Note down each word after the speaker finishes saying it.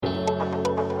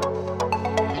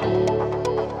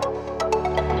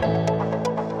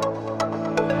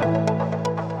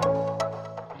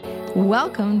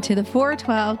Welcome to the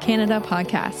 412 Canada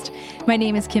podcast. My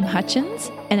name is Kim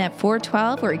Hutchins, and at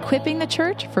 412, we're equipping the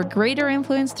church for greater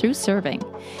influence through serving.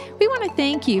 We want to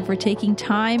thank you for taking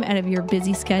time out of your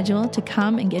busy schedule to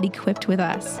come and get equipped with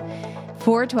us.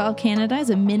 412 Canada is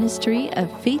a ministry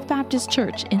of Faith Baptist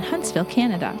Church in Huntsville,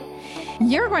 Canada.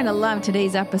 You're going to love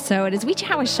today's episode as we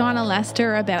chat with Shauna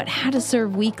Lester about how to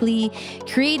serve weekly,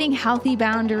 creating healthy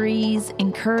boundaries,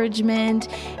 encouragement,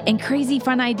 and crazy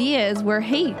fun ideas where,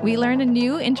 hey, we learned a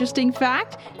new interesting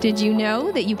fact. Did you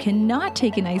know that you cannot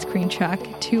take an ice cream truck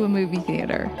to a movie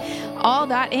theater? All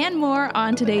that and more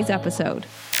on today's episode.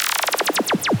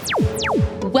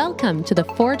 Welcome to the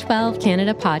 412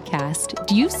 Canada podcast.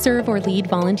 Do you serve or lead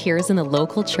volunteers in the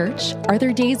local church? Are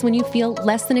there days when you feel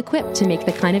less than equipped to make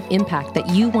the kind of impact that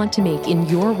you want to make in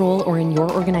your role or in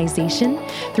your organization?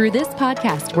 Through this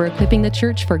podcast, we're equipping the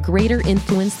church for greater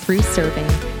influence through serving.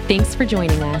 Thanks for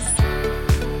joining us.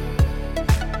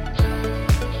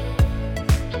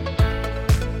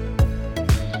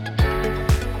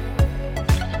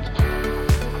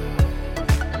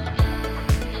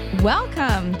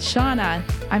 Welcome, Shauna.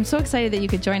 I'm so excited that you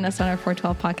could join us on our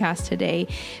 412 podcast today.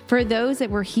 For those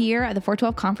that were here at the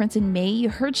 412 conference in May, you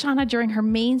heard Shauna during her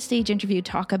main stage interview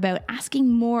talk about asking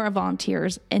more of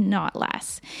volunteers and not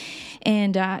less.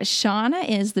 And Shauna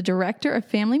is the Director of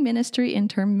Family Ministry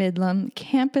Intern Midland,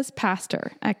 campus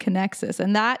pastor at Connexus.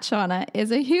 And that, Shauna,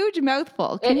 is a huge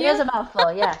mouthful. It is a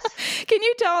mouthful, yes. Can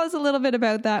you tell us a little bit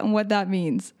about that and what that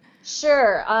means?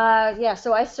 Sure.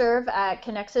 So I serve at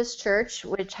Connexus Church,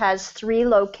 which has 3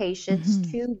 locations,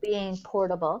 2 being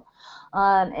portable.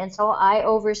 And so I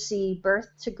oversee birth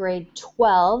to grade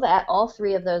 12 at all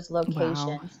 3 of those locations.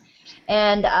 Wow.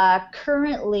 And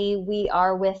currently we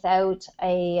are without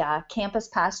a campus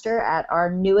pastor at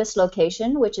our newest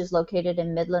location, which is located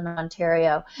in Midland,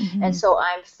 Ontario. And so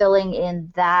I'm filling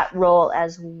in that role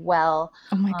as well.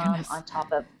 Oh my goodness. On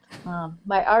top of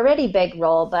my already big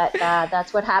role, but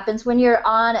that's what happens when you're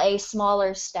on a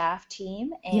smaller staff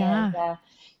team. And,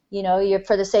 you're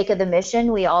for the sake of the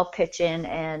mission, we all pitch in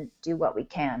and do what we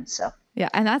can. So yeah,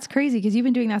 and that's crazy because you've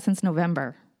been doing that since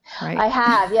November, right? I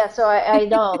have, yeah. So I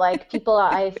know, like people,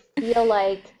 I feel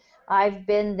like I've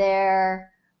been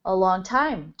there a long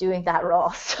time doing that role.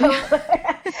 So,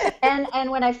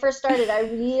 and when I first started, I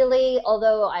really,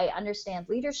 although I understand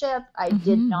leadership, I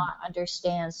did not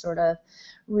understand sort of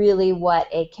really what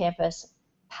a campus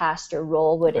pastor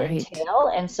role would entail.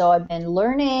 And so I've been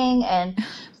learning, and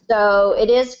so it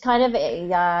is kind of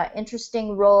a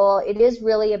interesting role. It is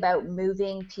really about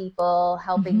moving people,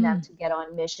 helping them to get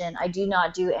on mission. I do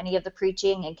not do any of the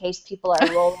preaching, in case people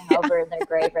are rolling over in their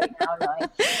grave right now.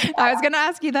 I was going to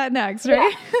ask you that next,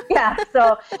 right? Yeah.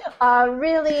 So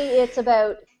really it's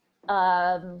about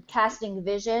casting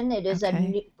vision. It is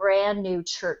a brand new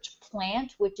church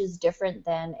plant, which is different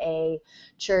than a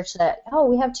church that,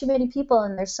 we have too many people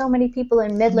and there's so many people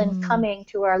in Midland coming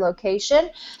to our location.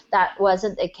 That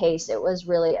wasn't the case. It was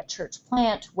really a church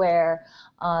plant where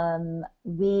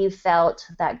we felt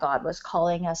that God was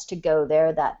calling us to go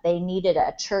there, that they needed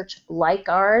a church like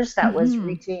ours that was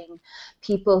reaching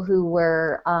people who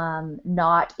were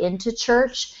not into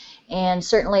church. And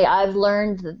certainly I've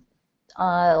learned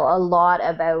a lot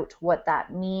about what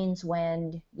that means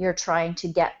when you're trying to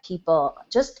get people.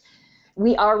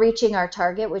 We are reaching our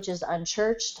target, which is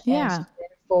unchurched, and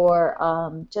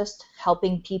for just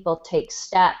helping people take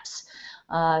steps,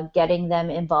 getting them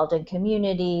involved in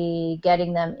community,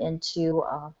 getting them into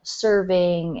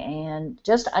serving, and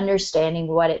just understanding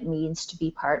what it means to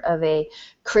be part of a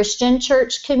Christian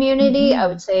church community. I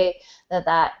would say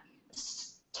that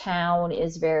town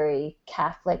is very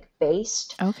Catholic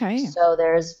based. Okay. So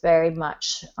there's very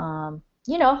much, a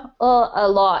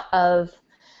lot of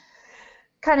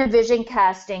kind of vision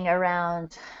casting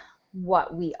around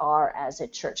what we are as a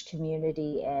church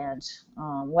community, and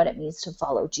what it means to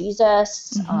follow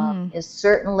Jesus is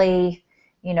certainly,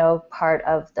 part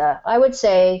of I would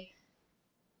say,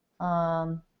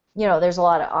 there's a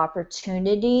lot of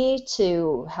opportunity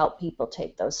to help people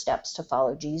take those steps to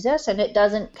follow Jesus, and it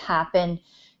doesn't happen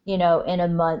in a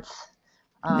month.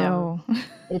 No.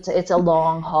 It's a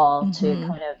long haul to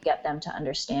kind of get them to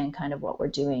understand kind of what we're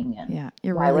doing and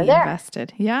you're why really we're there.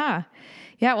 Invested. Yeah.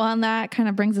 Well, and that kind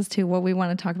of brings us to what we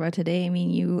want to talk about today. I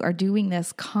mean, you are doing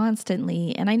this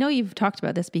constantly, and I know you've talked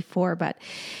about this before, but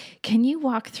can you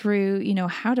walk through,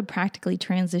 how to practically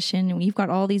transition? You've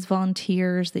got all these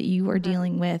volunteers that you are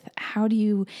dealing with. How do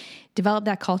you develop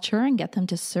that culture and get them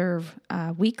to serve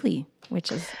weekly,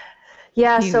 which is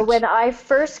Yeah, huge. so when I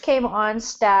first came on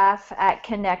staff at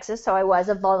Connexus, so I was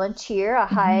a volunteer,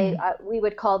 we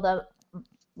would call them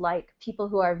like people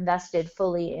who are invested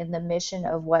fully in the mission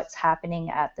of what's happening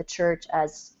at the church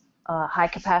as high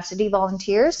capacity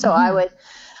volunteers. So I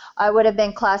would have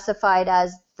been classified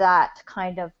as that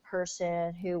kind of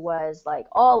person who was like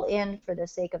all in for the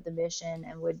sake of the mission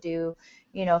and would do,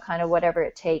 kind of whatever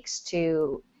it takes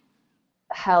to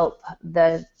help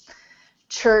the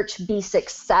church be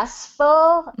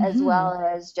successful, as well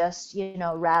as just,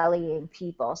 rallying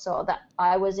people. So that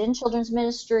I was in children's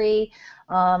ministry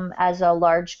as a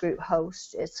large group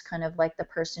host. It's kind of like the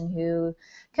person who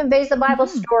conveys the Bible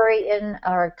story in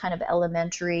our kind of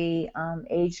elementary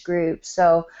age group.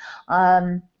 So,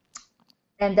 and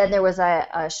then there was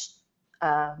a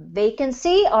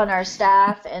vacancy on our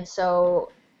staff, and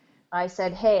so I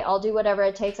said, hey, I'll do whatever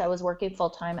it takes. I was working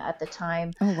full-time at the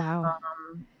time. Oh, wow.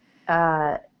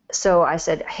 So I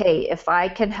said, hey, if I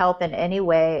can help in any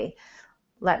way,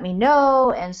 let me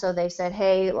know. And so they said,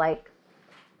 hey, like,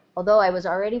 although I was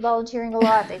already volunteering a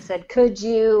lot, they said, could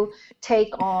you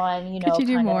take on, could you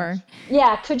do more?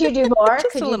 Could you do more? Just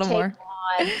could a you little take more.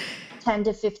 on 10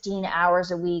 to 15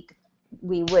 hours a week?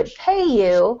 We would pay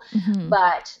you,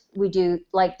 but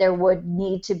there would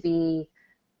need to be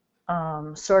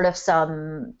sort of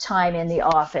some time in the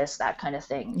office, that kind of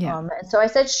thing. Yeah. And so I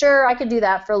said, sure, I could do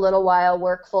that for a little while,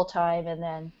 work full time, and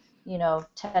then,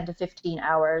 10 to 15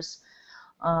 hours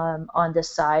on this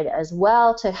side as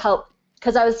well to help,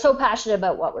 because I was so passionate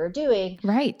about what we're doing.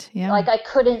 Right. Yeah. Like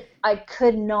I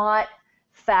could not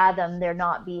fathom there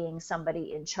not being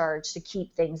somebody in charge to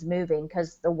keep things moving,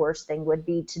 because the worst thing would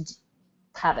be to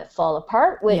have it fall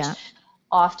apart, which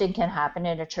often can happen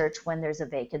in a church when there's a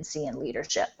vacancy in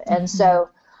leadership. And so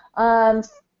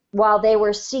while they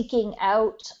were seeking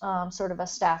out sort of a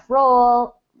staff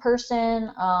role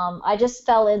person, I just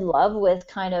fell in love with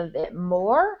kind of it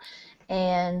more,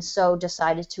 and so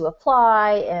decided to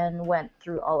apply and went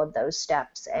through all of those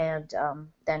steps, and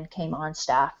then came on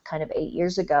staff kind of 8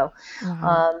 years ago.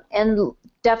 Wow. And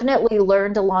definitely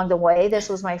learned along the way. This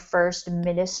was my first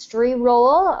ministry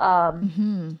role.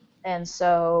 And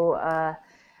so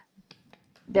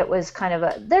that was kind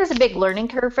of there's a big learning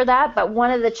curve for that. But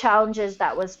one of the challenges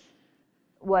that was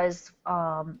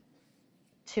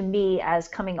to me as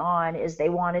coming on is they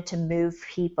wanted to move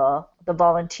people, the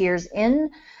volunteers in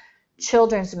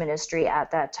children's ministry at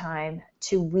that time,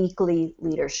 to weekly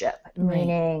leadership,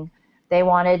 meaning they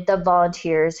wanted the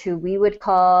volunteers, who we would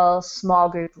call small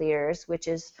group leaders, which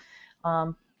is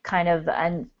kind of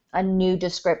a new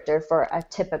descriptor for a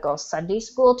typical Sunday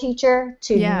school teacher,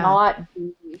 to not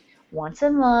be once a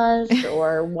month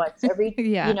or once every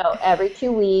every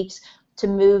 2 weeks, to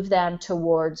move them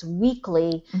towards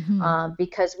weekly,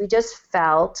 because we just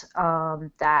felt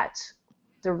that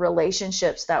the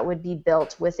relationships that would be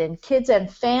built within kids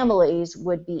and families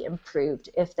would be improved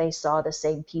if they saw the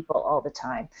same people all the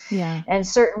time. Yeah. And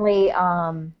certainly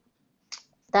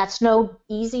that's no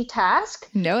easy task.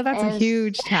 No, that's a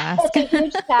huge task. It's a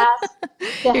huge task.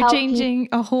 You're changing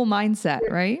a whole mindset,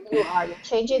 right? You are. You're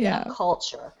changing a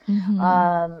culture.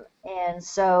 And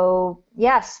so,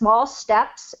 small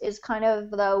steps is kind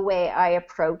of the way I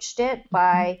approached it.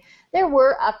 There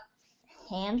were a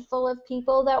handful of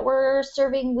people that were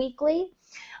serving weekly.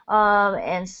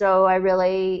 And so I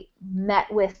really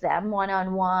met with them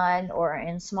one-on-one or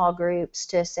in small groups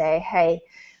to say, hey,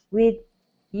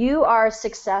 you are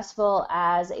successful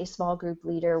as a small group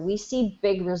leader. We see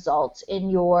big results in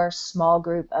your small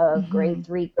group of grade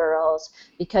 3 girls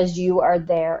because you are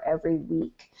there every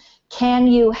week. Can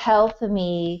you help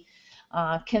me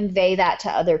convey that to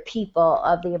other people,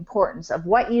 of the importance of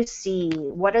what you see?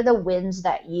 What are the wins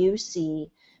that you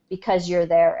see because you're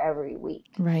there every week?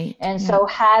 Right. And so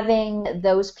having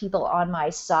those people on my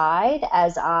side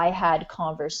as I had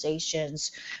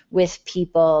conversations with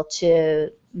people to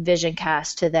vision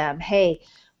cast to them, hey,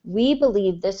 we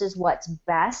believe this is what's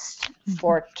best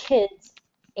for kids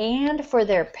and for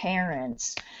their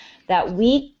parents, that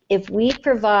if we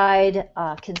provide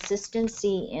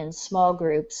consistency in small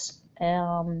groups,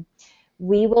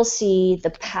 we will see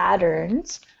the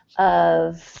patterns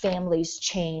of families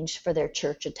change for their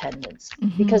church attendance.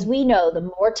 Because we know the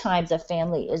more times a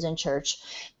family is in church,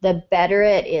 the better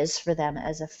it is for them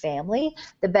as a family,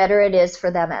 the better it is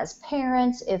for them as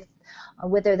parents.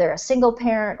 Whether they're a single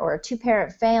parent or a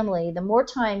 2-parent family, the more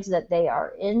times that they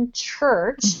are in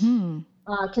church,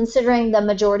 considering the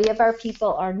majority of our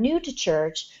people are new to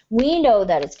church, we know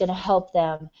that it's going to help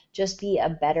them just be a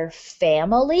better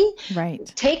family. Right.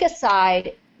 Take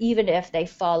aside, even if they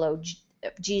follow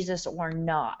Jesus or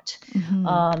not,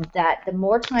 that the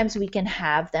more times we can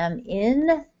have them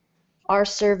in our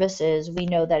services, we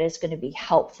know that it's going to be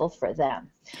helpful for them.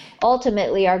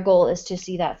 Ultimately, our goal is to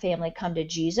see that family come to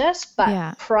Jesus,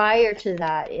 but prior to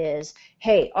that is,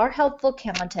 hey, our helpful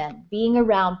content, being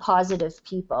around positive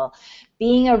people,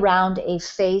 being around a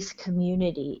faith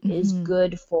community is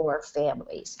good for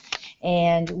families.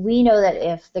 And we know that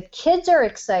if the kids are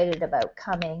excited about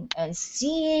coming and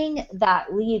seeing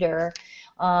that leader,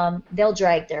 they'll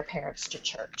drag their parents to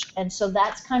church. And so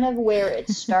that's kind of where it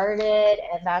started,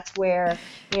 and that's where,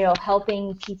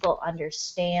 helping people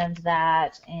understand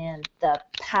that and the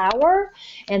power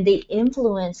and the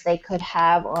influence they could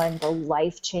have on the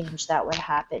life change that would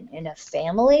happen in a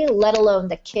family, let alone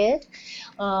the kid,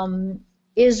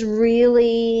 is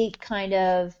really kind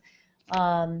of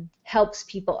helps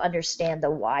people understand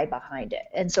the why behind it.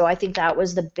 And so I think that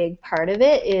was the big part of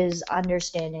it, is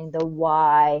understanding the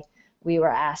why we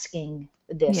were asking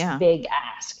this big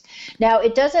ask. Now,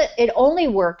 it only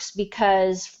works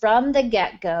because from the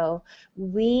get-go,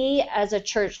 we as a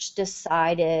church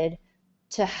decided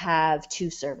to have 2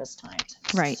 service times.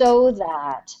 Right. So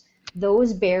that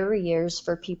those barriers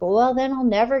for people, well, then I'll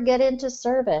never get into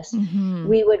service,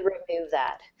 we would remove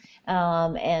that.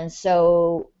 And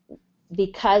so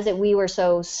because we were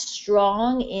so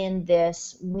strong in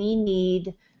this, we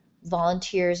need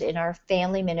volunteers in our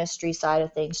family ministry side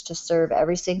of things to serve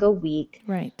every single week.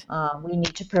 Right. We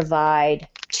need to provide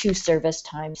 2 service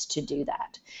times to do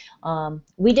that.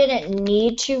 We didn't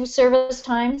need 2 service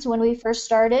times when we first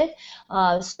started.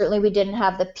 Certainly we didn't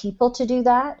have the people to do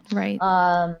that. Right.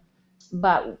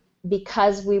 But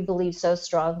because we believe so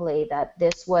strongly that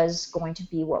this was going to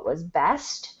be what was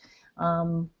best,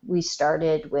 we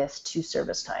started with 2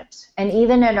 service times. And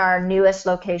even in our newest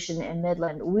location in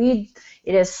Midland,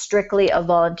 it is strictly a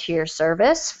volunteer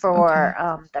service for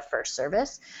the first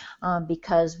service,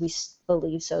 because we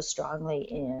believe so strongly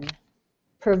in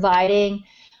providing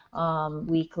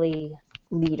weekly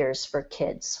leaders for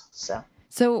kids.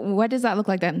 So what does that look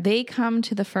like then? They come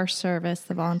to the first service,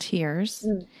 the volunteers.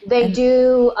 They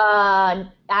do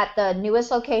at the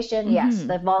newest location. Yes,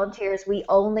 the volunteers. We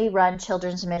only run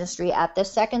children's ministry at the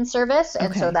second service,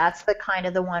 and so that's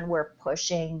the one we're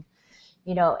pushing,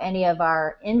 any of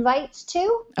our invites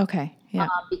to. Okay. Yeah.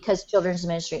 Because children's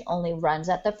ministry only runs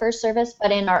at the first service,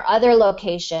 but in our other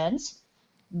locations,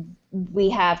 we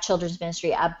have children's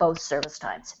ministry at both service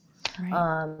times.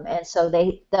 Right. And so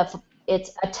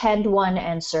it's attend one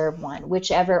and serve one,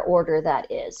 whichever order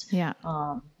that is. Yeah.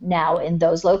 Now in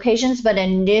those locations, but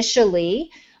initially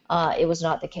it was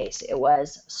not the case. It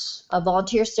was a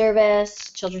volunteer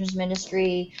service, children's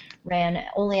ministry ran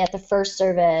only at the first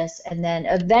service, and then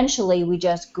eventually we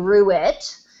just grew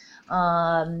it.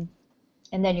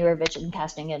 And then you were vision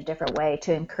casting in a different way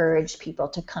to encourage people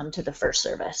to come to the first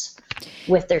service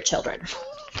with their children.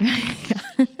 So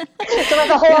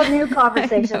it's a whole new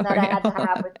conversation that I had to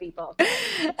have with people.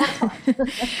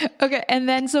 Okay. And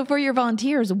then, so for your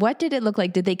volunteers, what did it look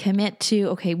like? Did they commit to,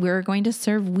 okay, we're going to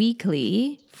serve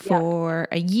weekly for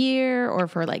a year, or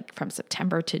for from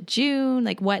September to June?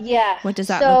 What does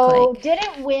that look like?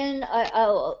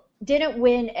 Didn't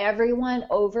win everyone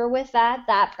over with that.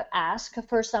 That ask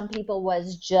for some people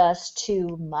was just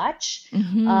too much.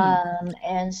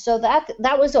 And so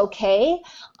that was okay.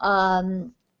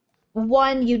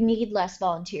 One, you need less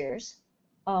volunteers.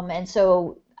 And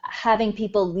so having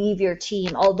people leave your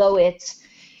team, although it's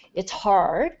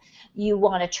hard, you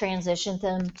want to transition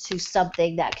them to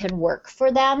something that can work for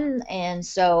them. And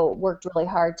so worked really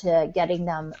hard to getting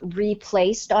them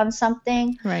replaced on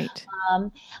something. Right.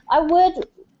 I would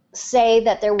say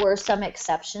that there were some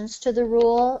exceptions to the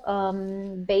rule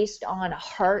based on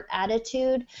heart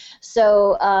attitude.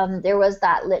 So there was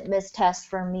that litmus test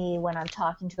for me when I'm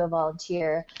talking to a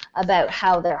volunteer about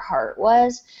how their heart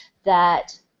was,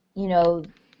 that,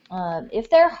 if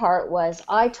their heart was,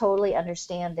 I totally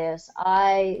understand this,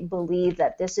 I believe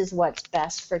that this is what's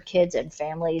best for kids and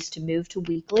families to move to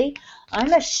weekly.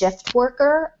 I'm a shift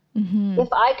worker. If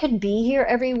I could be here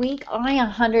every week, I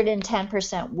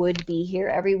 110% would be here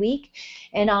every week,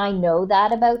 and I know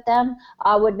that about them.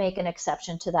 I would make an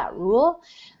exception to that rule.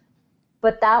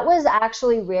 But that was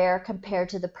actually rare compared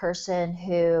to the person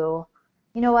who,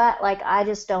 I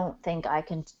just don't think I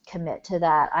can commit to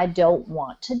that. I don't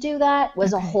want to do that,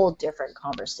 was a whole different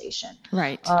conversation.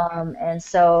 Right. And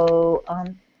so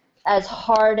as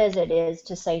hard as it is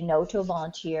to say no to a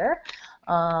volunteer,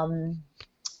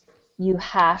 you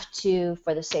have to,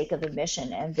 for the sake of the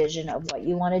mission and vision of what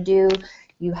you want to do,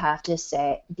 you have to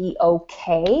be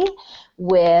okay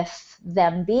with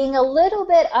them being a little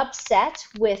bit upset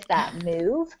with that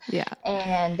move,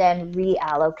 and then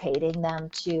reallocating them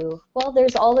to, well,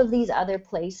 there's all of these other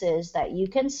places that you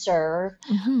can serve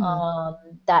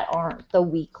that aren't the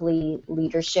weekly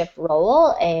leadership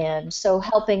role, and so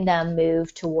helping them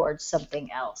move towards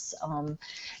something else,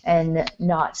 and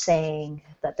not saying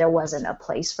that there wasn't a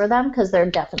place for them, because there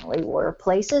definitely were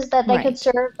places that they could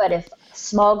serve, but if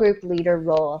small group leader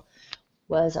role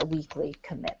was a weekly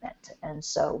commitment. And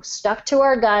so stuck to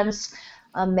our guns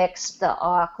amidst the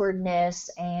awkwardness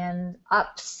and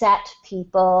upset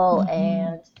people,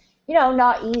 and, you know,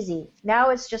 not easy.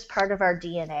 Now it's just part of our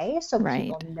DNA, so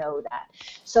people know that.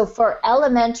 So for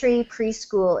elementary,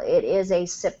 preschool, it is a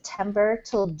September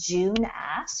till June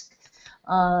ask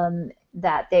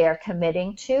that they are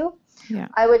committing to.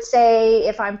 I would say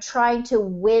if I'm trying to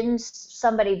win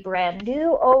somebody brand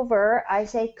new over, I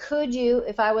say, could you,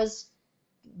 if I was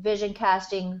vision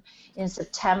casting in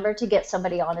September to get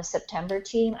somebody on a September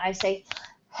team, I say,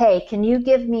 hey, can you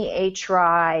give me a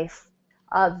try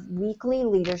of weekly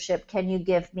leadership? Can you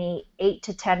give me 8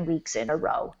 to 10 weeks in a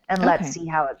row, and let's see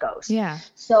how it goes.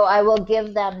 So I will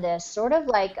give them this sort of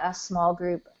like a small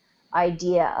group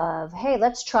idea of, hey,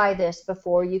 let's try this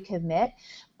before you commit.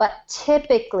 But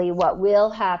typically what will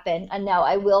happen, and now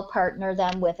I will partner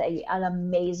them with an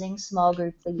amazing small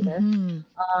group leader,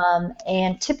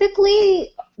 and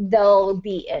typically they'll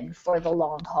be in for the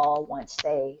long haul once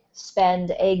they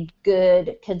spend a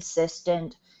good,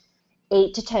 consistent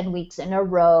 8 to 10 weeks in a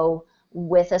row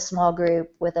with a small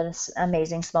group, with an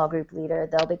amazing small group leader.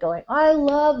 They'll be going, I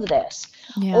love this.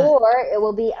 Or it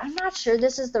will be, I'm not sure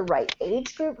this is the right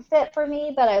age group fit for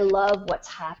me, but I love what's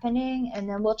happening, and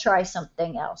then we'll try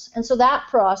something else. And so that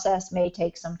process may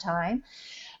take some time.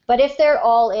 But if they're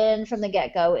all in from the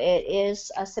get-go, it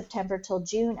is a September till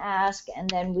June ask, and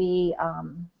then we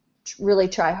really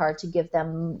try hard to give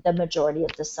them the majority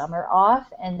of the summer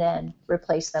off, and then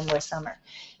replace them with summer.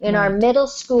 In our middle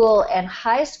school and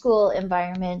high school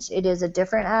environments, it is a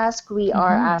different ask. We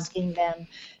are asking them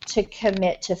to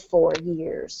commit to 4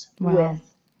 years with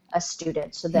a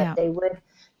student, so that they would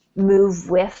move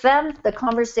with them. The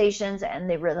conversations and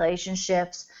the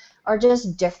relationships are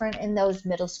just different in those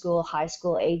middle school, high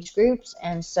school age groups,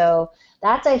 and so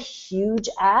that's a huge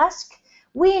ask.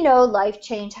 We know life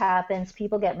change happens,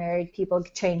 people get married, people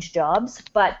change jobs,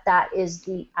 but that is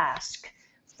the ask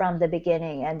from the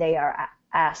beginning, and they are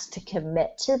asked to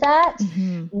commit to that.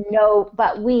 No,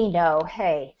 but we know,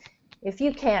 hey, if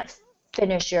you can't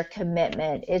finish your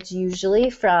commitment, it's usually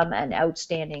from an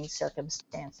outstanding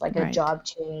circumstance, like a job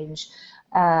change,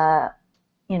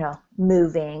 you know,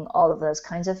 moving, all of those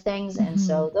kinds of things. And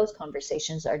so those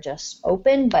conversations are just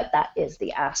open, but that is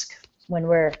the ask when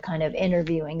we're kind of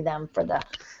interviewing them for the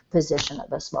position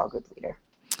of a small group leader.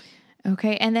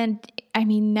 Okay. And then, I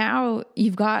mean, now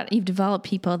you've developed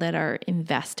people that are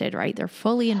invested, right? They're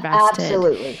fully invested.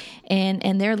 Absolutely.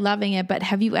 And they're loving it. But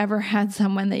have you ever had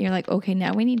someone that you're like, okay,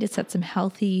 now we need to set some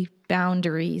healthy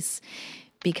boundaries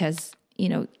because, you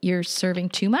know, you're serving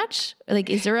too much? Like,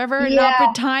 is there ever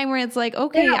an time where it's like,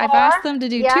 okay, I've asked them to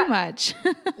do too much?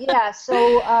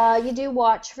 So you do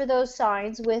watch for those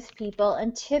signs with people,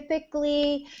 and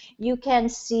typically you can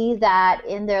see that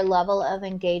in their level of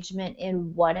engagement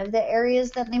in one of the areas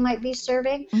that they might be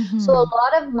serving. So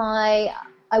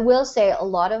I will say a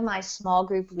lot of my small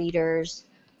group leaders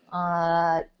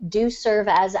do serve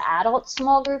as adult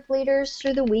small group leaders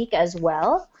through the week as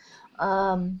well.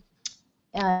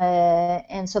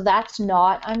 And so that's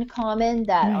not uncommon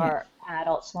that our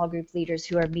adult small group leaders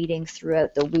who are meeting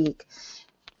throughout the week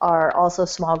are also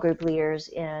small group leaders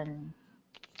in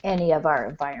any of our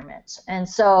environments. And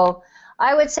so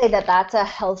I would say that that's a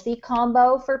healthy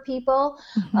combo for people.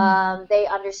 They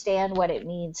understand what it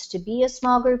means to be a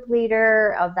small group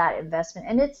leader, of that investment.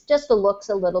 And it just looks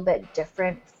a little bit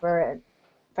different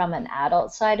from an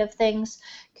adult side of things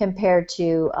compared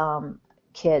to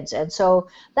kids. And so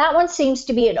that one seems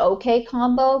to be an okay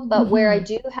combo, but where I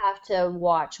do have to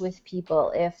watch with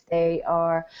people if they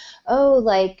are,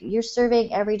 like you're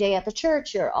serving every day at the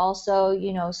church, you're also,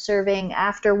 you know, serving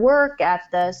after work at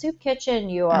the soup kitchen,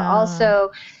 you are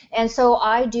also, and so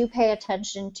I do pay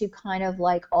attention to kind of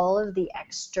like all of the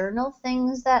external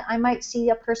things that I might see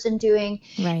a person doing.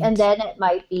 And then it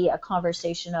might be a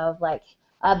conversation of like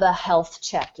a health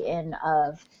check-in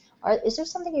of, is there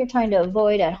something you're trying to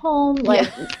avoid at home?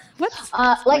 Like,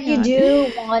 like you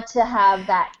do want to have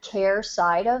that care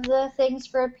side of the things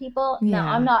for people. Now,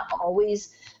 I'm not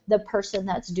always the person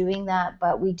that's doing that,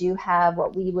 but we do have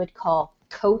what we would call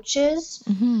coaches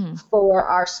for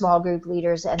our small group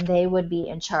leaders, and they would be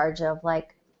in charge of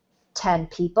like 10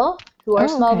 people who are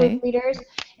small group leaders.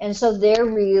 And so their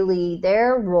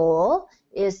role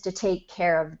is to take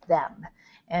care of them.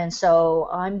 And so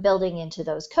I'm building into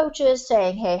those coaches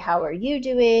saying, hey, how are you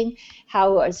doing?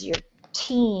 How is your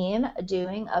team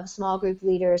doing of small group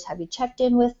leaders? Have you checked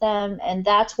in with them? And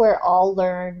that's where I'll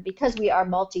learn, because we are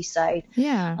multi-site.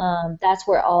 Yeah. That's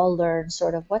where I'll learn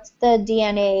sort of what's the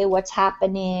DNA, what's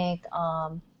happening.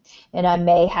 And I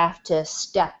may have to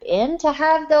step in to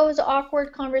have those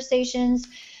awkward conversations.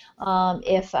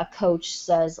 If a coach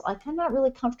says, like, I'm not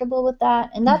really comfortable with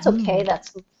that, and that's okay.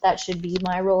 That should be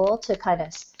my role, to kind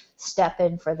of step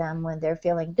in for them when they're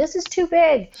feeling this is too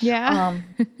big. Yeah.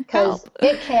 Because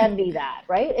it can be that,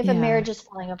 right? If a marriage is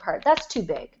falling apart, that's too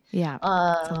big. Yeah.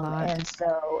 That's a lot.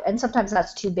 And sometimes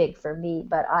that's too big for me,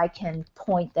 but I can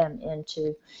point them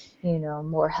into,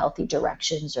 more healthy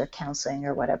directions or counseling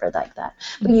or whatever like that.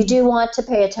 But you do want to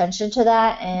pay attention to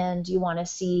that, and you'll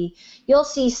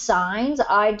see signs.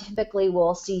 I typically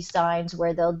will see signs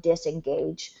where they'll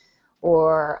disengage,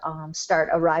 or start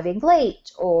arriving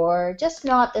late, or just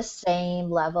not the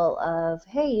same level of,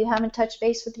 hey, you haven't touched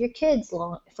base with your kids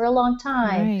for a long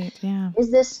time. Right, yeah.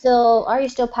 Are you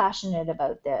still passionate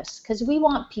about this? Because we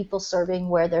want people serving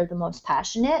where they're the most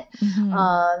passionate,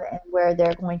 and where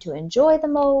they're going to enjoy the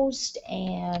most,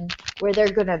 and where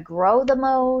they're going to grow the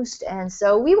most. And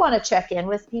so we want to check in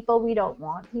with people. We don't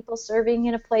want people serving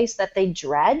in a place that they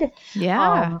dread.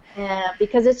 Yeah.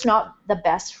 Because it's not the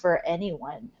best for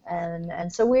anyone.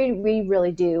 And so we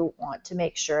really do want to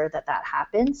make sure that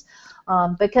happens,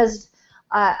 because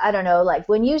I don't know, like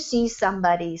when you see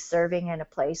somebody serving in a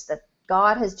place that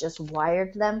God has just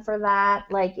wired them for that,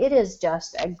 like it is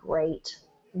just a great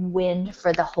win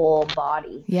for the whole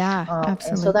body. Yeah, absolutely.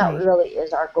 And so that really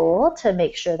is our goal, to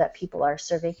make sure that people are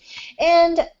serving.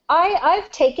 And I've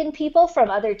taken people from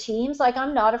other teams. Like,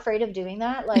 I'm not afraid of doing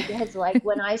that. Like, it's like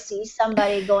when I see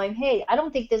somebody going, hey, I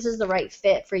don't think this is the right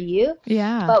fit for you.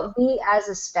 Yeah. But we as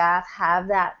a staff have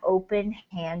that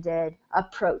open-handed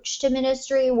approach to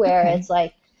ministry, where it's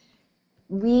like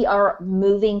we are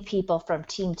moving people from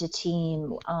team to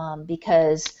team,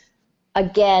 because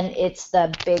again, it's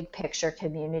the big picture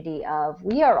community of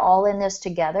we are all in this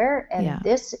together, and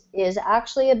this is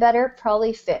actually a better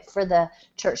probably fit for the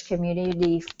church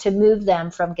community, to move them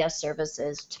from guest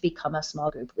services to become a small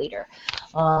group leader.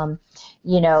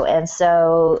 And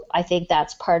so I think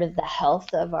that's part of the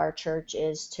health of our church,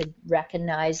 is to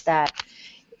recognize that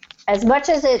as much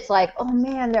as it's like, oh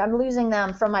man, I'm losing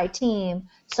them from my team,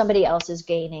 somebody else is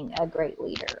gaining a great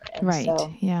leader. And right.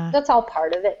 So yeah. That's all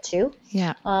part of it too.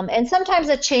 Yeah. And sometimes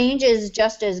a change is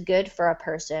just as good for a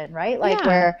person, right? Like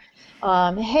where,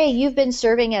 hey, you've been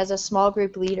serving as a small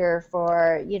group leader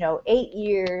for, 8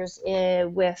 years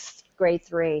with grade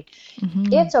 3.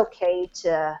 It's okay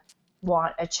to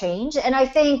want a change. And I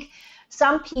think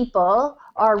some people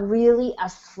are really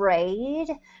afraid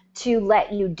to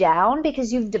let you down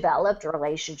because you've developed a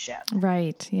relationship.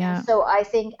 Right, yeah. And so I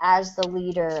think as the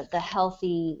leader, the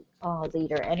healthy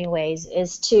leader anyways,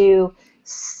 is to,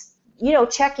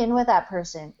 check in with that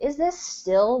person. Is this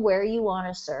still where you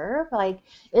want to serve? Like,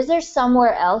 is there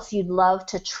somewhere else you'd love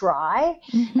to try?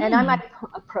 And I might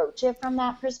approach it from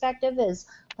that perspective, is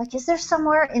like, is there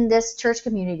somewhere in this church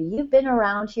community, you've been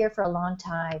around here for a long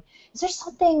time, is there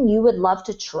something you would love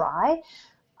to try?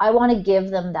 I want to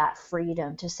give them that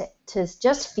freedom to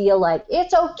just feel like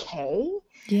it's okay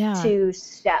to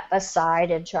step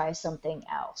aside and try something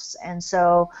else. And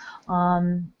so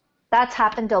that's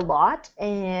happened a lot.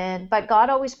 But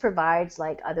God always provides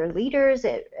like other leaders.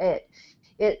 It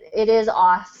is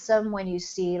awesome when you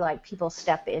see like people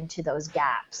step into those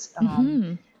gaps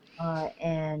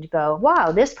and go,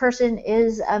 wow, this person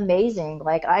is amazing.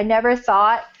 Like, I never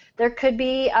thought there could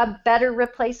be a better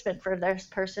replacement for this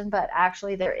person, but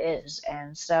actually there is.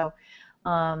 And so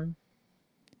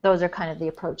those are kind of the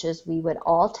approaches we would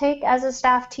all take as a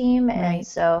staff team. Right. And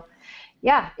so,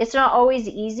 it's not always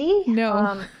easy.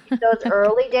 No. Those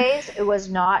early days, it was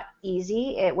not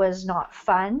easy. It was not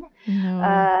fun.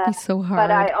 No, it's so hard.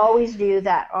 But I always knew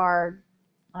that our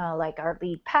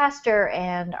lead pastor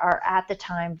and our, at the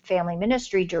time, family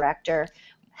ministry director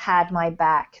had my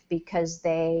back, because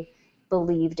they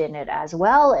believed in it as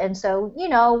well. And so,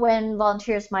 when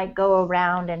volunteers might go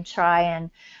around and try and,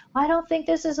 I don't think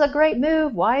this is a great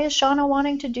move, why is Shauna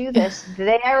wanting to do this?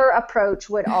 Their approach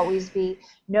would always be,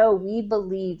 no, we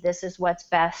believe this is what's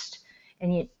best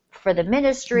and for the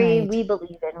ministry. Right. We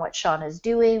believe in what Shauna's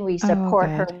doing. We support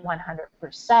her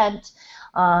 100%.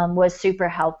 Was super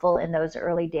helpful in those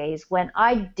early days when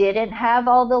I didn't have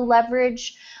all the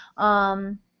leverage,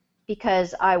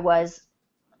 because I was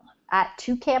at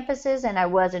 2 campuses and I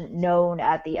wasn't known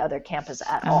at the other campus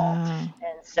at all. And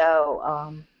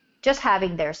so just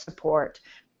having their support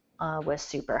was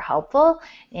super helpful.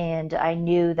 And I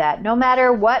knew that no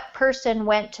matter what person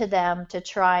went to them to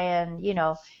try and,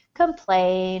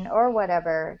 complain or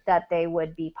whatever, that they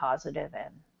would be positive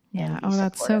and be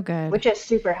that's so good. Which is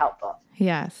super helpful.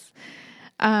 Yes.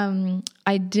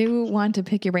 I do want to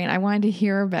pick your brain. I wanted to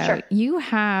hear about, Sure. You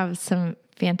have some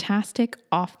fantastic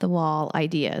off the wall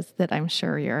ideas that I'm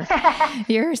sure your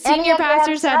senior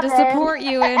pastors had to support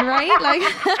you in, right? Like,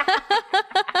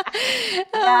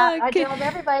 I drove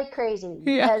everybody crazy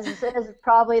because it is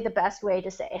probably the best way to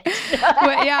say it.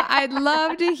 But yeah, I'd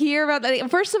love to hear about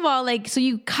that. First of all, so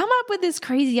you come up with this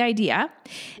crazy idea,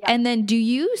 and then do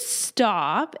you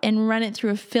stop and run it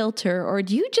through a filter, or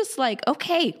do you just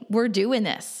okay, we're doing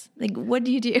this? Like, what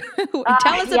do you do?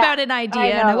 Tell us about an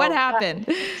idea and what happened.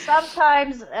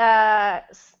 Sometimes,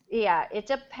 it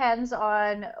depends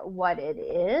on what it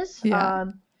is. Yeah.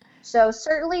 So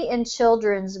certainly in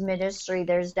children's ministry,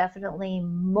 there's definitely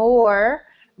more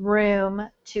room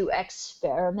to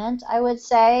experiment, I would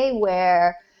say,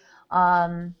 where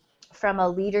from a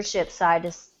leadership side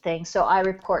of things, so I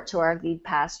report to our lead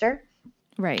pastor.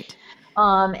 Right.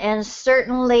 And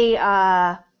certainly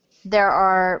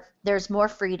there's more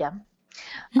freedom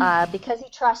because he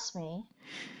trusts me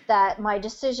that my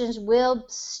decisions will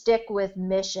stick with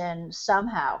mission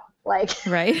somehow. Right.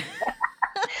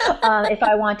 If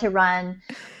I want to run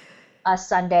a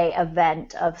Sunday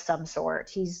event of some sort,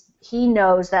 he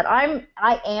knows that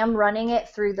I am running it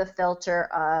through the filter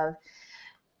of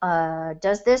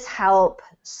does this help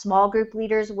small group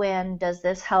leaders win? Does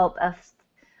this help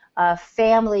a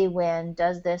family win?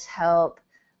 Does this help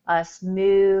us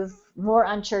move more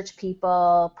unchurched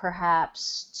people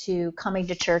perhaps to coming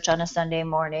to church on a Sunday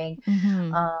morning?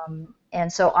 Mm-hmm.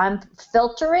 And so I'm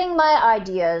filtering my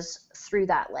ideas through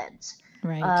that lens.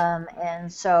 Right.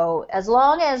 And so as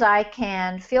long as I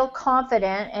can feel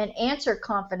confident and answer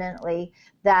confidently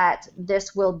that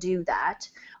this will do that,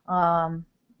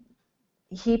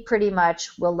 he pretty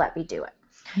much will let me do it.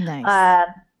 Nice.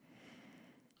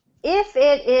 If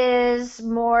it is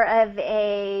more of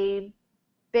a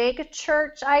big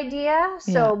church idea,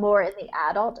 so more in the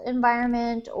adult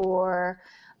environment, or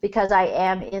because I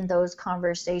am in those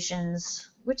conversations,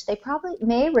 which they probably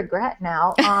may regret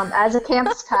now, as a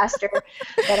campus pastor,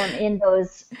 that I'm in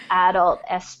those adult,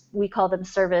 we call them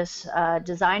service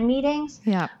design meetings,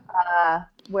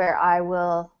 where I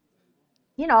will,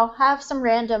 have some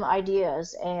random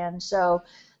ideas. And so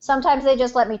sometimes they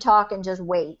just let me talk and just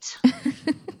wait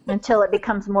until it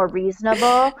becomes more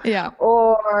reasonable,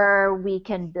 or we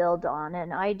can build on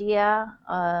an idea.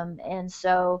 And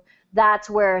so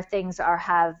that's where things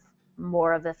have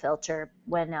more of a filter,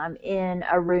 when I'm in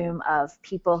a room of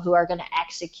people who are going to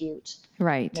execute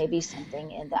maybe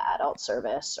something in the adult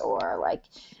service, or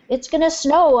it's going to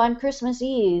snow on Christmas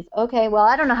Eve. Okay, well,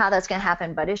 I don't know how that's going to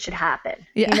happen, but it should happen.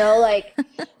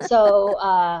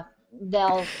 So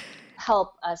they'll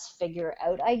help us figure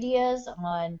out ideas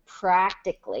on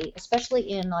practically, especially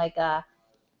in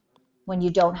when you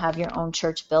don't have your own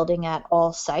church building at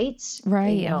all sites.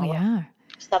 Right.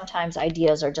 Sometimes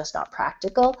ideas are just not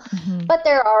practical, Mm-hmm. but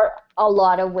there are a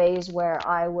lot of ways where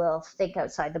I will think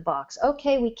outside the box.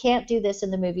 Okay, we can't do this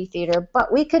in the movie theater,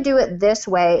 but we could do it this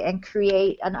way and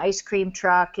create an ice cream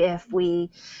truck if we,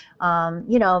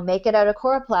 make it out of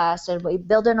coroplast and we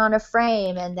build it on a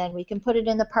frame, and then we can put it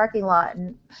in the parking lot.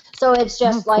 And so it's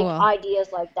just cool. ideas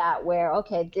like that where,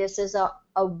 okay, this is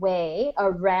a way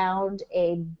around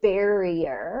a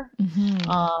barrier,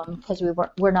 because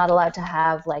we're not allowed to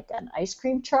have an ice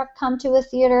cream truck come to a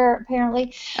theater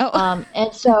apparently.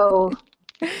 And so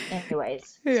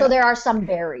anyways, so there are some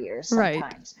barriers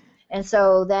sometimes. And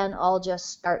so then I'll just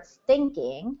start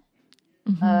thinking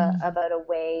about a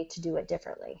way to do it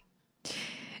differently.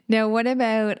 Now, what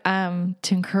about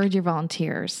to encourage your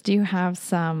volunteers? Do you have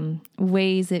some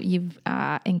ways that you've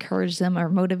encouraged them or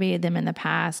motivated them in the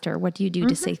past, or what do you do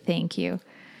to say thank you?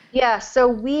 Yeah,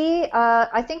 so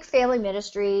I think family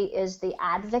ministry is the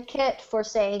advocate for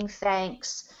saying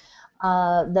thanks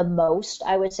the most.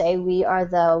 I would say we are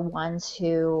the ones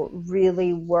who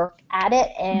really work at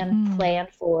it and plan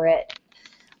for it.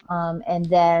 And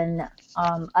then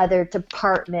other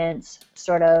departments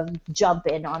sort of jump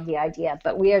in on the idea.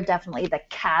 But we are definitely the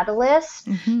catalyst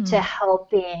to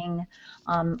helping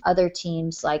other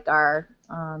teams like our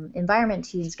environment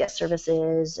teams, guest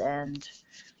services, and,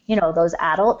 those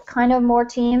adult kind of more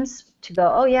teams to go,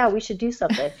 oh, yeah, we should do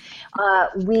something.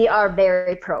 We are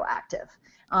very proactive.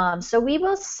 So we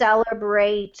will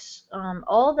celebrate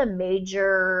all the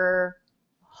major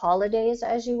holidays,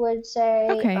 as you would say,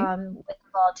 with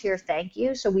volunteer thank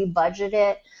you. So we budget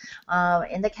it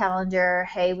in the calendar.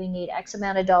 Hey, we need X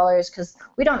amount of dollars because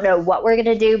we don't know what we're going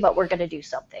to do, but we're going to do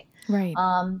something. Right.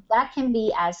 That can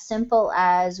be as simple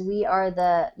as we are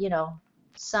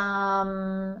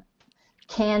some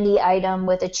candy item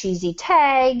with a cheesy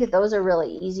tag. Those are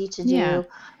really easy to do. Yeah.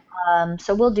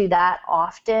 So we'll do that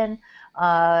often.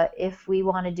 If we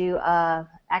want to do a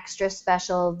extra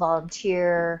special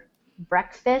volunteer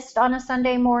breakfast on a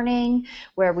Sunday morning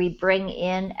where we bring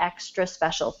in extra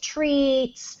special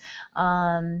treats,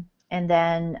 and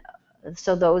then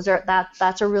so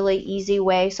that's a really easy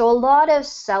way. So a lot of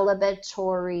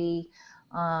celebratory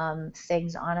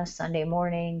things on a Sunday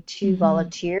morning to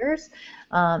volunteers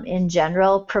in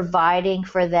general, providing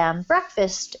for them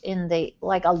breakfast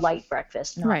like a light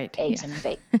breakfast, not eggs and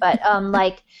bacon, but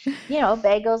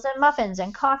bagels and muffins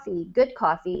and coffee, good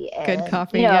coffee.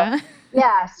 And,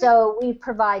 yeah. So we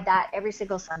provide that every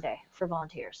single Sunday for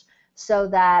volunteers so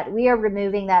that we are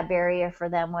removing that barrier for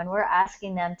them when we're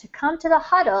asking them to come to the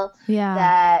huddle,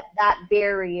 that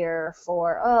barrier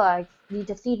for, I need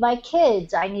to feed my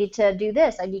kids, I need to do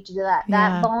this, I need to do that.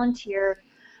 That volunteer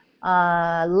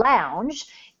lounge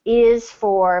is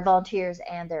for volunteers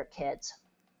and their kids.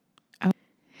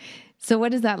 So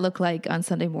what does that look like on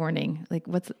Sunday morning? Like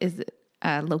is it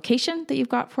a location that you've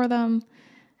got for them?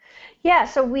 Yeah,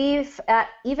 so we've,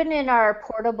 even in our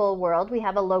portable world, we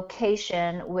have a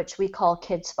location which we call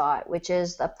Kid Spot, which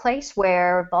is a place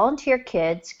where volunteer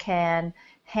kids can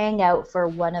hang out for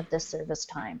one of the service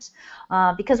times.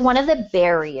 Because one of the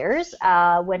barriers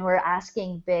when we're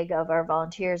asking big of our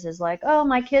volunteers is like, oh,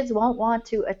 my kids won't want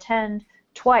to attend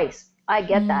twice. I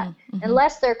get that.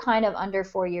 Unless they're kind of under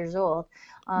 4 years old.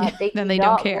 Then they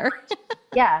don't care.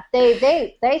 Yeah, they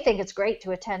think it's great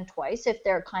to attend twice if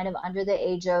they're kind of under the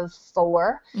age of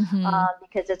 4,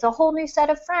 because it's a whole new set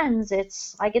of friends.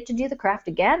 I get to do the craft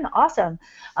again. Awesome.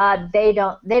 They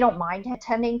don't mind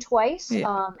attending twice,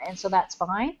 and so that's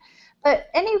fine. But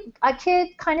a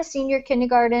kid kind of senior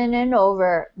kindergarten and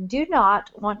over do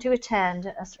not want to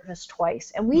attend a service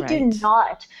twice, and we do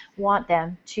not want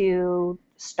them to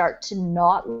start to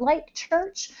not like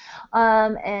church,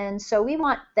 and so we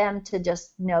want them to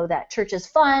just know that church is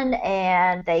fun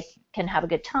and they can have a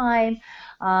good time,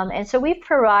 and so we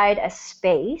provide a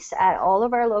space at all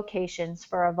of our locations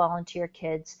for our volunteer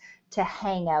kids to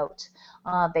hang out.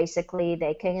 Basically,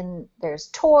 there's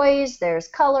toys, there's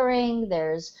coloring,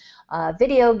 there's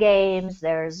video games,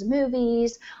 there's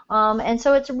movies, and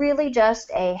so it's really just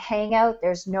a hangout.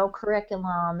 There's no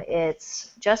curriculum.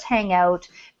 It's just hang out,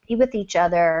 be with each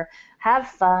other, have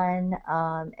fun,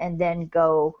 and then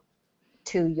go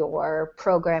to your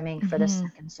programming for the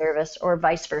second service, or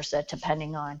vice versa,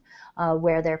 depending on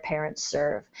where their parents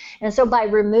serve. And so by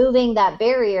removing that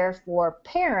barrier for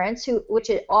parents, which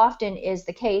it often is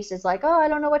the case, is like, oh, I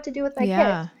don't know what to do with my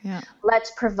kids. Yeah.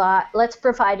 Let's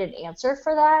provide an answer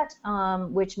for that,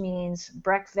 which means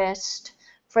breakfast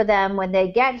for them when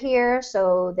they get here,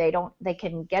 so they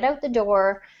can get out the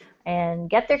door and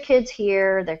get their kids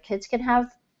here. Their kids can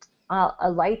have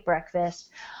a light breakfast,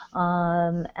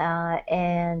 and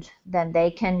then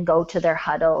they can go to their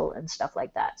huddle and stuff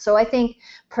like that. So I think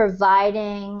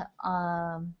providing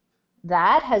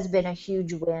that has been a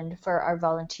huge win for our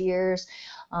volunteers,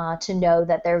 to know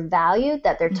that they're valued,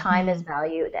 that their time is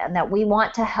valued, and that we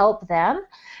want to help them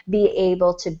be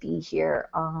able to be here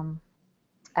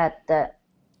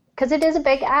because it is a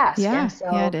big ask. Yeah, so,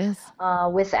 it is.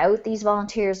 Without these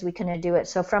volunteers, we couldn't do it.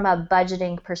 So from a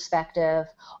budgeting perspective,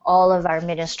 all of our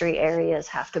ministry areas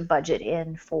have to budget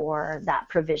in for that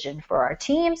provision for our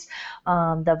teams,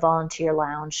 the volunteer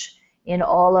lounge in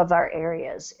all of our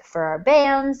areas. For our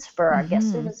bands, for our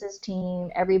guest services team,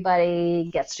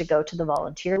 everybody gets to go to the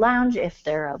volunteer lounge if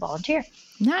they're a volunteer.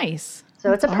 Nice.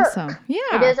 So it's a perk. Awesome. Yeah.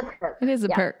 It is a perk. It is a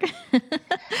perk.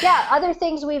 Yeah. Other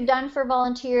things we've done for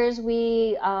volunteers,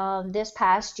 we, this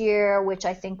past year, which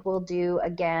I think we'll do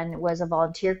again, was a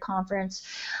volunteer conference,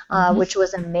 which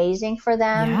was amazing for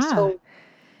them. Yeah. So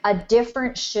a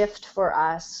different shift for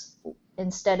us,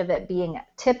 instead of it being a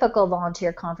typical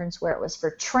volunteer conference where it was for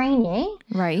training,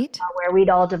 right, where we'd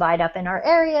all divide up in our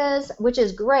areas, which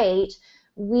is great.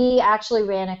 We actually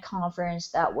ran a conference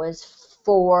that was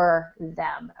for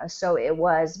them. So it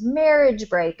was marriage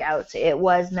breakouts, it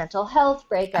was mental health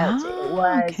breakouts, it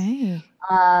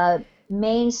was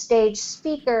main stage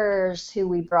speakers who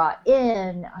we brought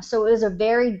in. So it was a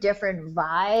very different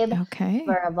vibe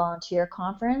for a volunteer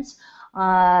conference.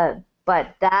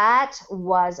 But that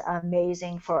was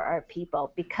amazing for our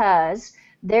people because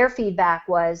their feedback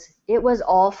was it was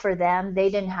all for them. They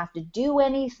didn't have to do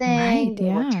anything. Right, they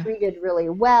were treated really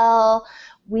well.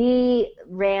 We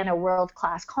ran a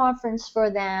world-class conference for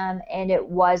them, and it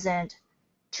wasn't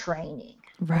training.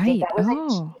 Right. I think that was a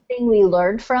key thing we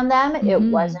learned from them. It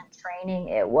wasn't training.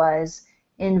 It was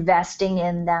investing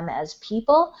in them as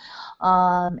people.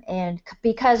 And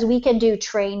because we can do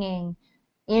training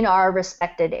in our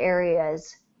respected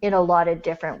areas in a lot of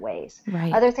different ways.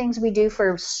 Right. Other things we do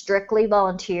for strictly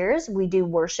volunteers, we do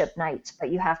worship nights,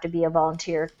 but you have to be a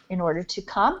volunteer in order to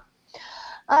come.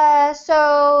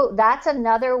 So that's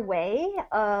another way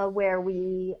where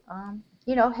we,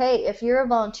 hey, if you're a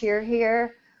volunteer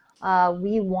here,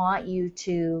 we want you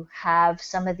to have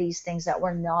some of these things that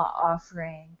we're not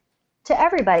offering to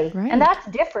everybody. Right. And that's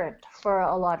different for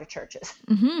a lot of churches.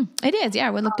 It is. Yeah,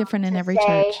 it would look different in every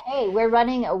say, church. Hey, we're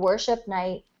running a worship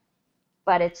night,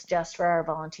 but it's just for our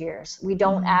volunteers. We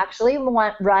don't actually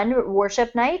run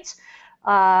worship nights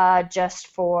just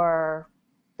for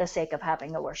the sake of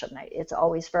having a worship night. It's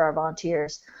always for our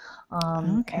volunteers.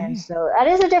 And so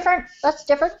that's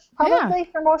different probably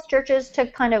for most churches to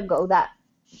kind of go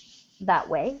that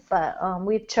way. But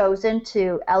we've chosen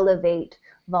to elevate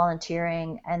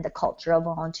volunteering and the culture of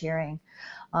volunteering.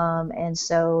 And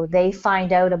so they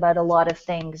find out about a lot of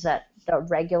things that the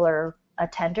regular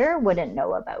attender wouldn't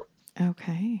know about.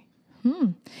 Okay.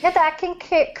 And that can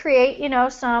create,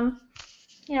 some,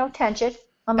 tension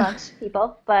amongst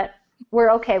people, but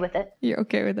we're okay with it. You're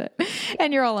okay with it.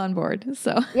 And you're all on board.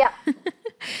 So yeah.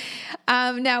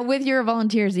 Now with your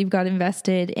volunteers, you've got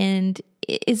invested, and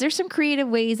is there some creative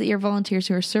ways that your volunteers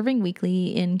who are serving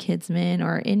weekly in Kidsmen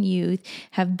or in youth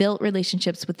have built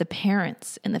relationships with the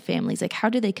parents and the families? Like, how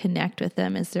do they connect with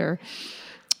them? Is there,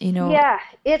 Yeah,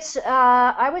 it's,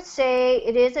 I would say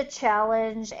it is a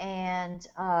challenge, and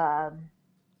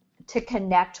to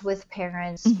connect with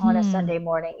parents on a Sunday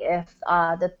morning. If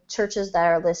the churches that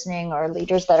are listening or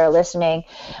leaders that are listening,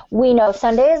 we know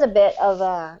Sunday is a bit of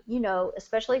a,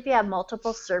 especially if you have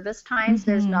multiple service times,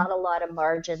 there's not a lot of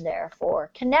margin there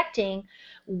for connecting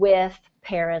with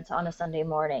parents on a Sunday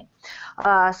morning.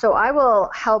 So I will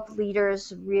help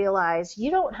leaders realize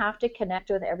you don't have to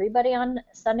connect with everybody on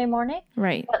Sunday morning.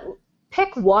 Right. But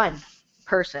pick one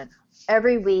person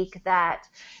every week that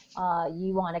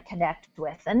you want to connect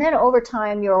with. And then over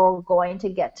time, you're going to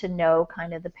get to know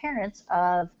kind of the parents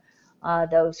of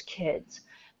those kids.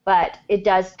 But it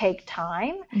does take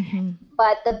time.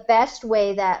 But the best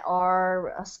way that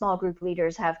our small group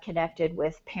leaders have connected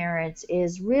with parents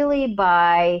is really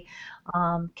by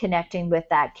connecting with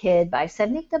that kid, by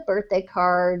sending the birthday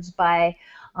cards, by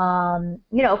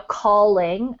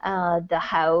calling the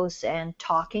house and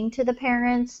talking to the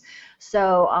parents.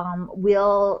 So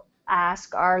we'll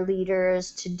ask our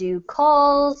leaders to do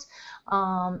calls,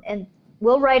 and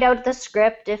we'll write out the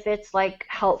script if it's like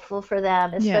helpful for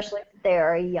them, especially if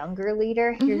they're a younger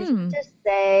leader. Here's what to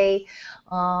say.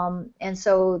 And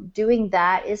so doing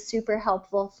that is super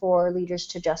helpful for leaders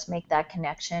to just make that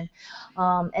connection.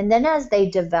 And then as they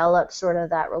develop sort of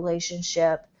that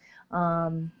relationship,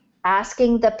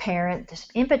 asking the parent,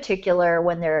 in particular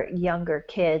when they're younger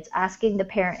kids, asking the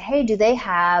parent, hey, do they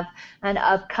have an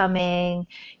upcoming,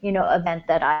 event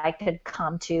that I could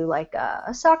come to, like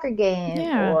a soccer game,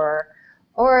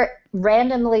 or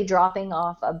randomly dropping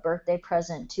off a birthday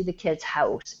present to the kid's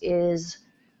house is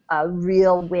a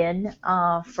real win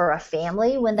for a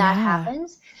family when that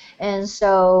happens. And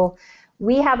so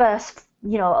we have a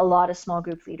lot of small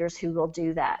group leaders who will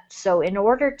do that. So in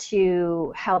order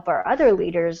to help our other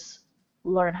leaders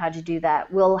learn how to do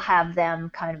that, we'll have them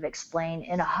kind of explain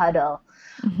in a huddle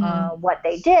what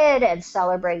they did and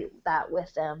celebrate that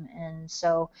with them. And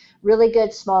so really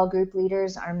good small group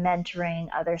leaders are mentoring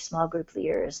other small group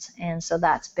leaders. And so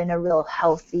that's been a real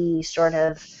healthy sort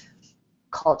of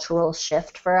cultural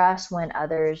shift for us when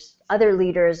other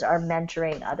leaders are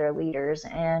mentoring other leaders.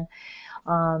 And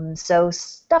so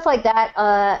stuff like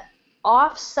that.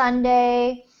 Off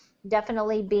Sunday,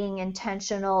 definitely being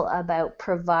intentional about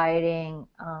providing,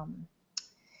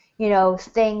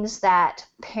 things that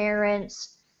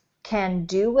parents can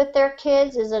do with their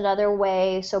kids is another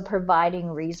way. So providing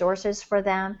resources for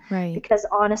them. Right. Because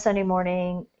on a Sunday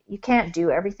morning, you can't do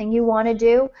everything you want to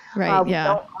do. Right. We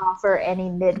don't offer any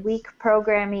midweek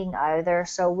programming either.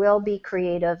 So we'll be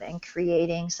creative in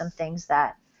creating some things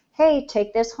that, hey,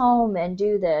 take this home and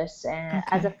do this and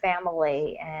as a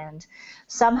family. And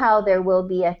somehow there will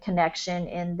be a connection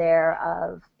in there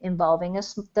of involving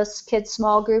this kid's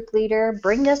small group leader,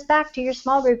 bring this back to your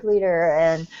small group leader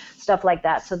and stuff like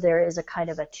that. So there is a kind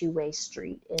of a two-way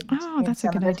street in that's some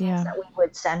a good of the idea things that we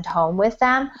would send home with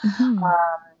them.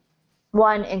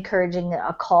 one, encouraging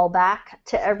a callback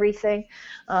to everything,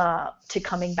 to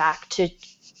coming back to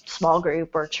small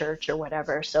group or church or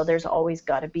whatever. So there's always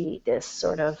got to be this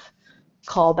sort of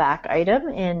callback item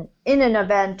in an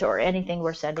event or anything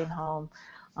we're sending home,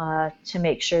 to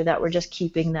make sure that we're just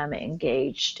keeping them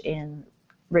engaged in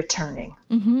returning.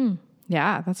 Mm-hmm.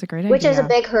 Yeah, that's a great idea. Which is a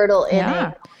big hurdle in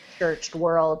a church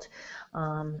world,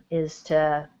 is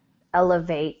to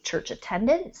elevate church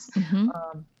attendance. Mm-hmm.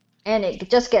 And it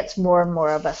just gets more and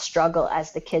more of a struggle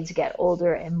as the kids get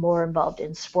older and more involved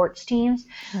in sports teams,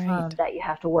 Right. that you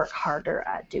have to work harder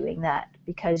at doing that,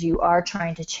 because you are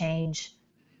trying to change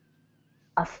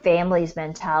a family's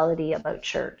mentality about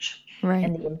church, Right.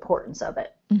 and the importance of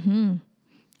it. Mm-hmm.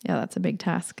 Yeah, that's a big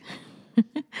task.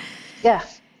 Yeah.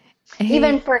 Hey,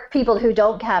 Even for people who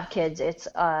don't have kids, it's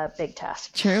a big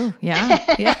task. true.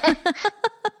 Yeah. Yeah.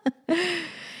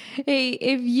 Hey,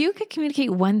 if you could communicate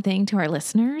one thing to our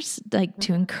listeners, like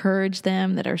to encourage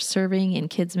them that are serving in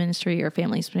kids ministry or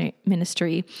families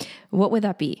ministry, what would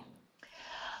that be?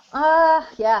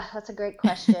 Yeah, that's a great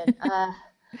question.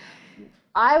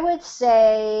 I would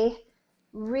say,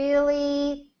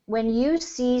 really, when you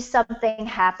see something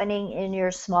happening in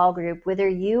your small group, whether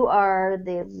you are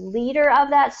the leader of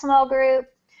that small group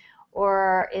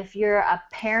or if you're a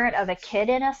parent of a kid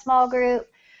in a small group,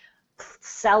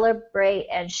 celebrate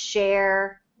and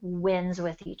share wins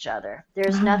with each other.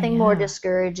 There's nothing more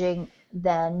discouraging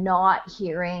than not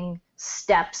hearing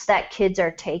steps that kids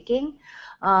are taking.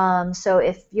 So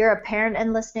if you're a parent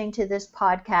and listening to this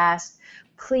podcast,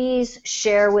 please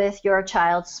share with your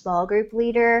child's small group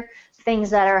leader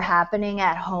things that are happening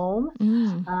at home,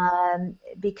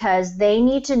 because they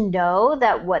need to know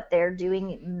that what they're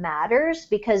doing matters,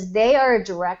 because they are a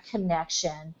direct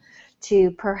connection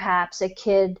to perhaps a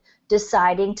kid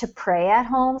deciding to pray at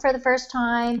home for the first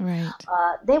time. Right.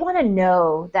 They want to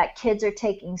know that kids are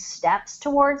taking steps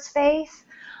towards faith.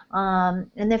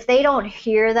 And if they don't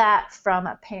hear that from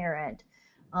a parent,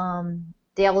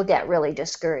 they'll get really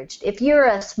discouraged. If you're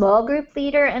a small group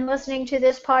leader and listening to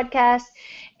this podcast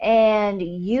and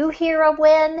you hear a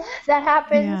win that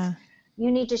happens, you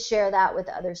need to share that with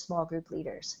other small group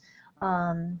leaders.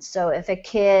 So if a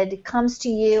kid comes to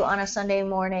you on a Sunday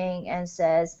morning and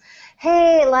says,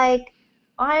 hey, like,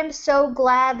 I'm so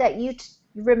glad that you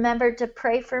remembered to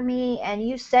pray for me, and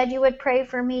you said you would pray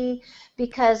for me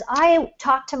because I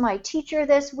talked to my teacher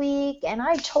this week and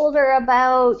I told her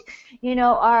about,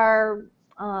 our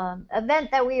event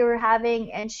that we were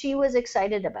having, and she was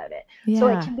excited about it. So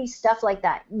it can be stuff like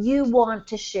that. You want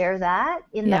to share that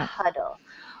in the huddle,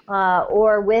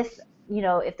 or with,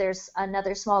 if there's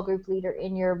another small group leader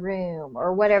in your room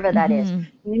or whatever that is.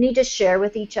 You need to share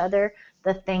with each other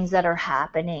the things that are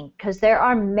happening, because there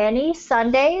are many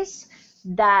Sundays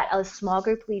that a small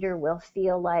group leader will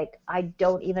feel like, I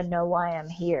don't even know why I'm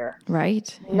here.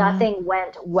 Right. Nothing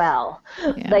went well.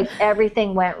 Like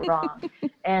everything went wrong.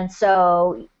 And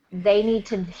so they need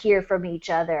to hear from each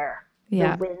other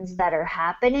the wins that are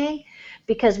happening,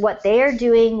 because what they are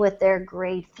doing with their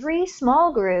grade 3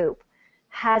 small group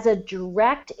has a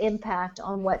direct impact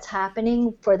on what's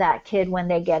happening for that kid when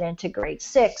they get into grade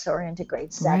 6 or into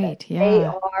grade 7. Right, They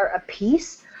are a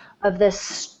piece of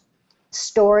this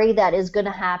story that is going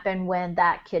to happen when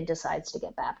that kid decides to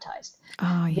get baptized.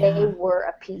 They were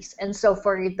a piece. And so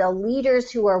for the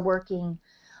leaders who are working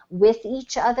with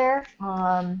each other,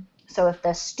 so if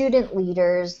the student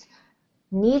leaders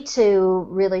need to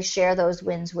really share those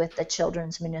wins with the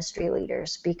children's ministry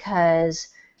leaders, because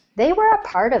they were a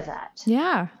part of that.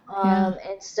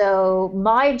 And so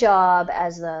my job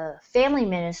as a family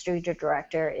ministry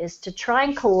director is to try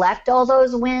and collect all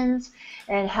those wins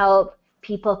and help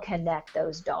people connect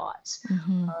those dots.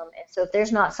 And so if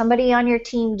there's not somebody on your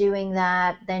team doing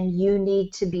that, then you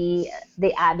need to be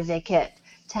the advocate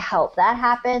to help that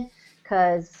happen,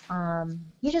 because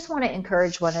you just want to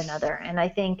encourage one another. And I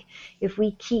think if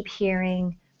we keep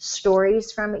hearing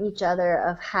stories from each other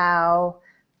of how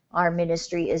our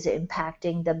ministry is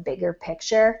impacting the bigger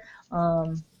picture,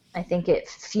 I think it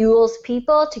fuels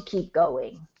people to keep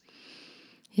going.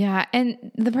 Yeah.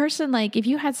 And the person, like, if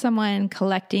you had someone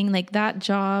collecting, like, that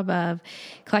job of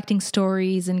collecting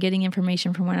stories and getting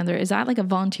information from one another, is that like a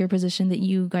volunteer position that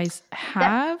you guys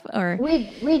have? Or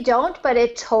we don't, but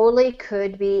it totally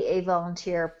could be a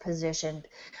volunteer position,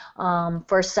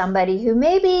 for somebody who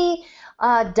maybe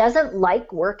doesn't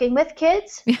like working with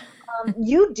kids.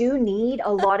 You do need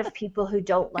a lot of people who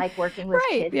don't like working with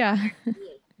kids.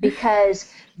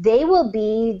 Because they will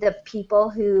be the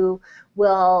people who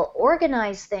will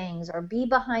organize things or be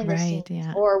behind the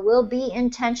scenes, or will be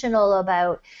intentional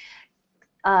about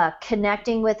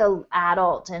connecting with an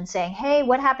adult and saying, hey,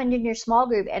 what happened in your small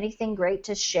group? Anything great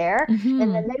to share? Mm-hmm.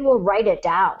 And then they will write it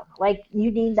down. Like,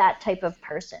 you need that type of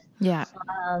person. Yeah.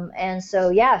 And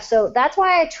so that's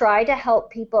why I try to help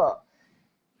people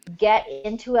get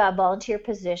into a volunteer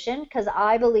position, because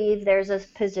I believe there's a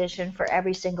position for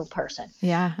every single person.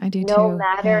 Yeah, I do too. No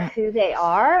matter who they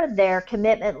are, their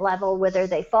commitment level, whether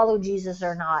they follow Jesus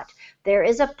or not, there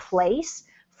is a place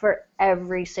for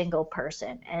every single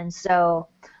person. And so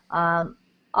I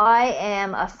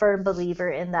am a firm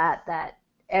believer in that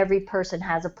every person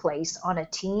has a place on a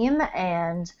team,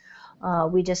 and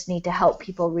we just need to help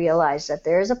people realize that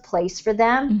there is a place for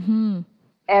them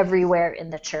everywhere in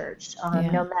the church,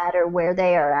 no matter where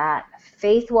they are at,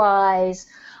 faith-wise,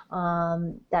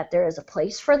 that there is a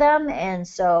place for them. And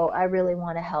so I really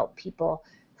want to help people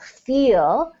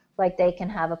feel like they can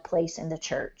have a place in the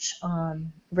church,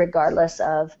 regardless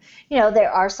of,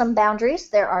 there are some boundaries.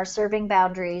 There are serving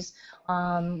boundaries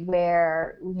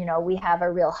where, we have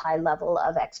a real high level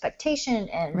of expectation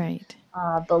and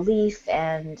belief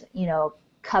and,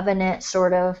 covenant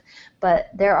sort of.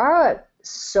 But there are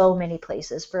so many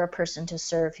places for a person to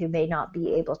serve who may not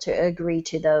be able to agree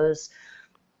to those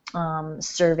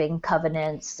serving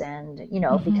covenants, and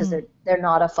because they're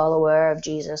not a follower of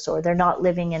Jesus, or they're not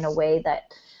living in a way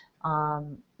that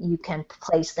you can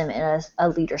place them in a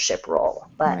leadership role,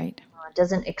 but it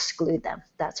doesn't exclude them,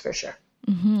 that's for sure.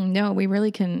 No, we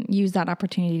really can use that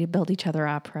opportunity to build each other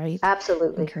up, right?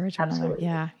 Absolutely. Encourage one another.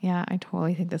 Yeah, I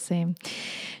totally think the same.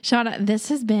 Shauna, this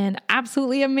has been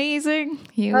absolutely amazing.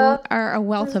 You are a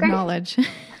wealth of knowledge.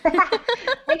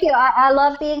 Thank you. I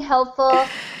love being helpful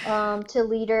to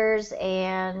leaders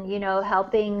and,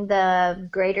 helping the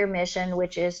greater mission,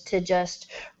 which is to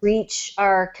just reach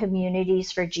our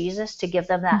communities for Jesus, to give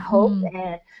them that hope.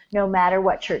 And no matter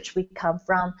what church we come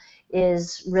from,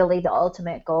 is really the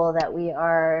ultimate goal, that we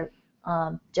are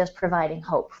just providing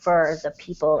hope for the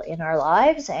people in our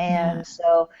lives. And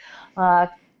so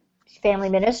family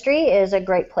ministry is a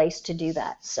great place to do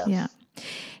that. So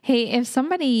Hey, if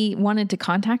somebody wanted to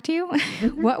contact you,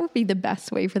 what would be the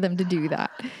best way for them to do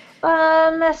that?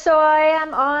 So I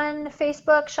am on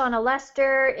Facebook, Shauna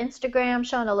Lester, Instagram,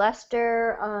 Shauna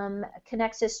Lester,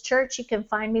 Connexus Church. You can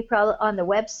find me probably on the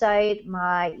website.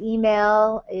 My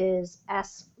email is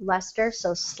slester,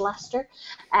 so Slester,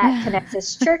 at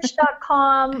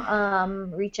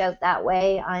connexuschurch.com. Reach out that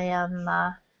way. I am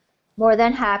more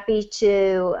than happy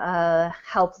to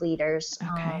help leaders.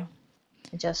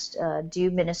 Just do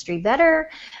ministry better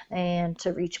and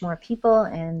to reach more people,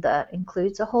 and that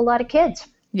includes a whole lot of kids.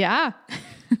 Yeah,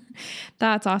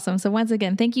 that's awesome. So once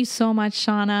again, thank you so much,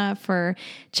 Shauna, for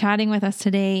chatting with us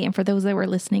today. And for those that were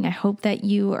listening, I hope that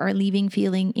you are leaving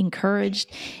feeling encouraged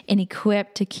and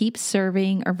equipped to keep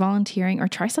serving or volunteering or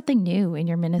try something new in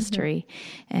your ministry.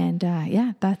 And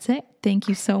that's it. Thank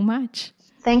you so much.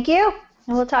 Thank you.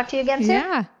 And we'll talk to you again soon.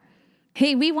 Yeah.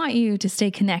 Hey, we want you to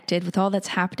stay connected with all that's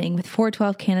happening with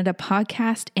 412 Canada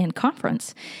podcast and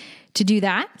conference. To do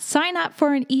that, sign up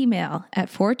for an email at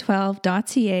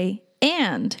 412.ca,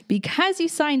 and because you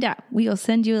signed up, we will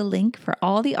send you a link for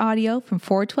all the audio from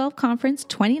 412 Conference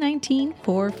 2019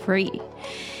 for free.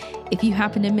 If you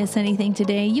happen to miss anything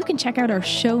today, you can check out our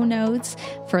show notes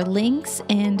for links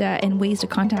and ways to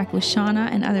contact with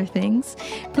Shauna and other things.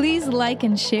 Please like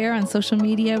and share on social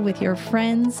media with your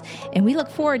friends, and we look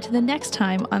forward to the next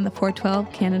time on the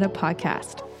 412 Canada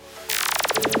podcast.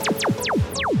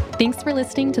 Thanks for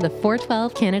listening to the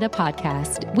 412 Canada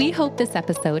podcast. We hope this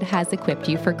episode has equipped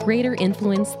you for greater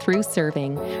influence through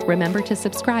serving. Remember to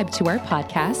subscribe to our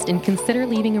podcast and consider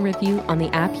leaving a review on the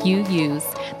app you use.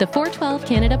 The 412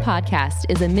 Canada podcast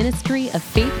is a ministry of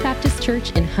Faith Baptist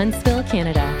Church in Huntsville,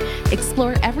 Canada.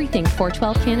 Explore everything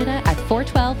 412 Canada at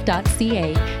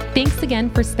 412.ca. Thanks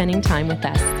again for spending time with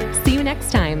us. See you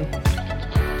next time.